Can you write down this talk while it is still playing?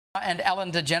And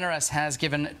Ellen DeGeneres has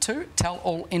given two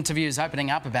tell-all interviews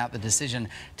opening up about the decision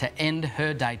to end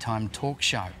her daytime talk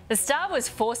show. The star was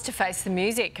forced to face the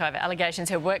music over allegations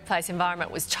her workplace environment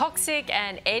was toxic,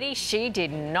 and Eddie, she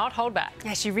did not hold back.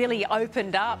 Yeah, she really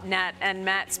opened up, Nat and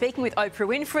Matt. Speaking with Oprah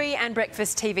Winfrey and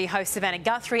Breakfast TV host Savannah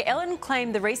Guthrie, Ellen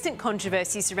claimed the recent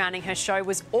controversy surrounding her show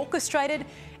was orchestrated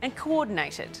and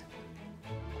coordinated.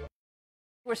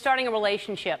 We're starting a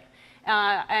relationship.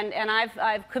 And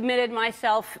I've committed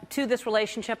myself to this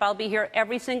relationship. I'll be here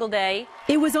every single day.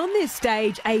 It was on this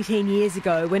stage 18 years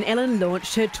ago when Ellen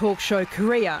launched her talk show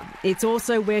career. It's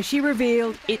also where she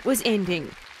revealed it was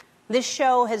ending. This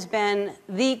show has been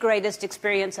the greatest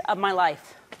experience of my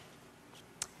life,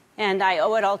 and I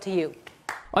owe it all to you.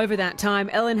 Over that time,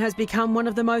 Ellen has become one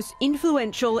of the most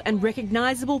influential and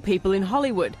recognisable people in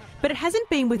Hollywood, but it hasn't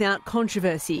been without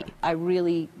controversy. I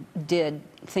really did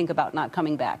think about not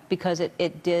coming back because it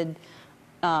did,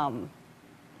 it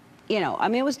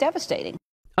was devastating.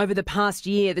 Over the past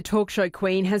year, the talk show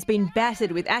queen has been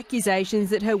battered with accusations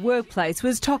that her workplace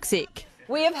was toxic.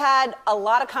 We have had a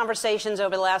lot of conversations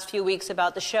over the last few weeks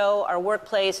about the show, our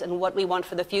workplace, and what we want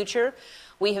for the future.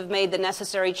 We have made the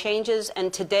necessary changes,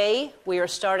 and today we are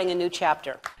starting a new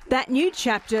chapter. That new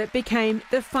chapter became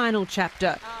the final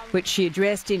chapter, which she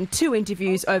addressed in two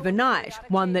interviews overnight,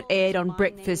 one that aired on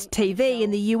Breakfast TV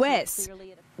in the US.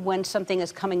 When something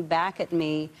is coming back at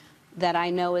me that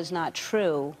I know is not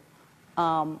true,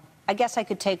 I guess I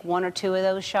could take one or two of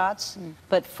those shots,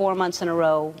 but 4 months in a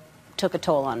row took a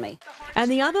toll on me. And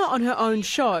the other on her own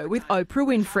show with Oprah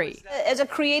Winfrey. As a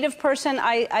creative person,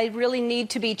 I really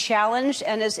need to be challenged,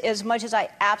 and as much as I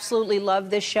absolutely love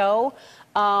this show,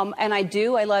 and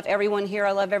I love everyone here,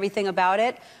 I love everything about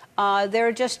it, there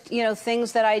are just,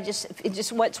 things that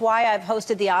it's why I've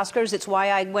hosted the Oscars, it's why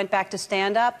I went back to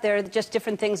stand-up. There are just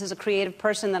different things as a creative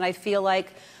person that I feel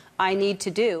like I need to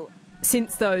do.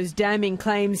 Since those damning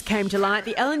claims came to light,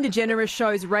 the Ellen DeGeneres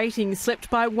show's ratings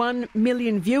slipped by 1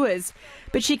 million viewers.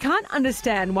 But she can't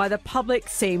understand why the public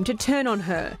seemed to turn on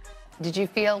her. Did you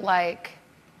feel like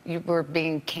you were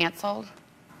being cancelled?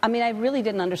 I mean, I really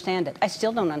didn't understand it. I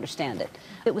still don't understand it.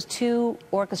 It was too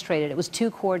orchestrated. It was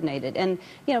too coordinated. And,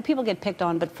 people get picked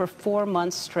on, but for 4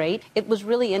 months straight, it was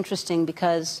really interesting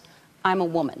because I'm a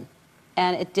woman.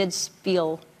 And it did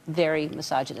feel very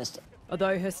misogynistic.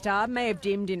 Although her star may have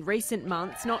dimmed in recent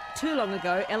months, not too long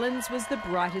ago, Ellen's was the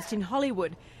brightest in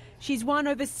Hollywood. She's won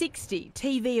over 60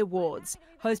 TV awards,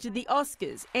 hosted the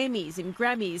Oscars, Emmys and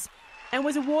Grammys, and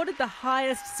was awarded the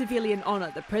highest civilian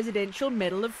honour, the Presidential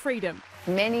Medal of Freedom.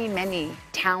 Many, many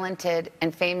talented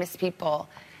and famous people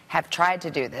have tried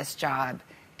to do this job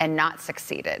and not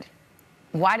succeeded.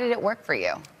 Why did it work for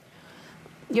you?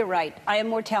 You're right. I am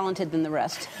more talented than the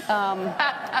rest.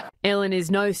 Ellen is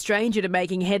no stranger to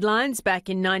making headlines. Back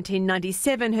in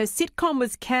 1997, her sitcom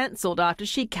was cancelled after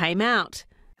she came out.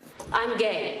 I'm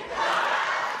gay.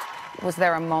 Was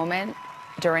there a moment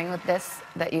during this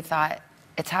that you thought,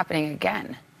 it's happening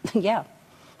again? Yeah.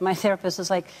 My therapist is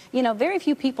like, very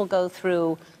few people go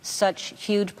through such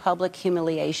huge public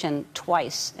humiliation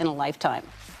twice in a lifetime.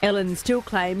 Ellen still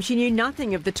claims she knew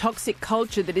nothing of the toxic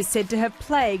culture that is said to have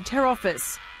plagued her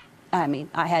office. I mean,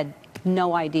 I had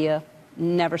no idea,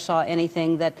 never saw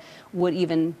anything that would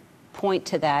even point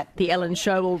to that. The Ellen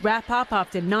Show will wrap up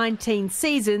after 19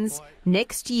 seasons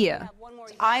next year.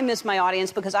 I miss my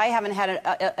audience because I haven't had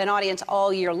an audience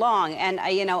all year long, and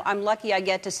I'm lucky I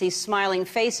get to see smiling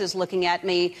faces looking at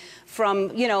me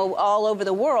from all over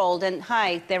the world, and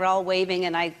hi, they're all waving,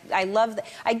 and I love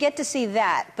I get to see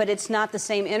that, but it's not the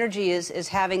same energy as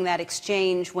having that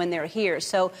exchange when they're here.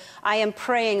 So I am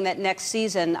praying that next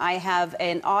season I have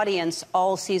an audience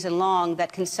all season long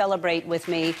that can celebrate with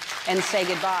me and say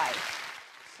goodbye.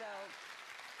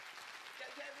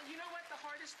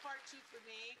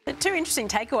 The two interesting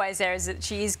takeaways there is that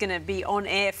she is going to be on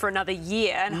air for another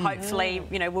year, and hopefully,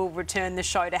 we'll return the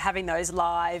show to having those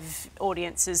live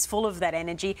audiences full of that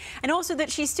energy, and also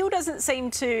that she still doesn't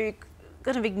seem to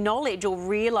kind of acknowledge or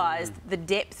realise the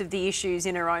depth of the issues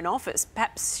in her own office.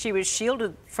 Perhaps she was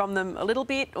shielded from them a little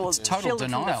bit, or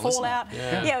shielded from the fallout.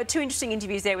 Yeah, two interesting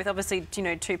interviews there with obviously,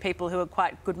 two people who are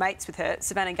quite good mates with her.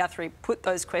 Savannah Guthrie put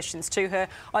those questions to her.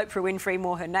 Oprah Winfrey,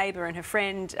 more her neighbour and her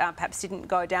friend, perhaps didn't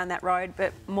go down that road,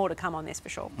 but more to come on this for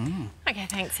sure. Okay,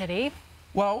 thanks, Eddie.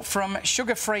 Well, from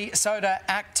sugar-free soda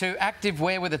to active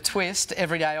wear with a twist,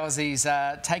 everyday Aussies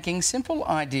are taking simple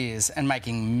ideas and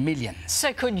making millions.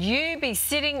 So could you be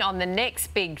sitting on the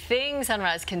next big thing?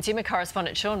 Sunrise consumer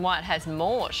correspondent Sean White has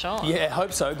more. Sean. Yeah,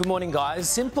 hope so. Good morning, guys.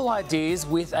 Simple ideas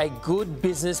with a good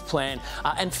business plan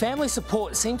and family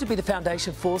support seem to be the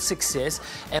foundation for success.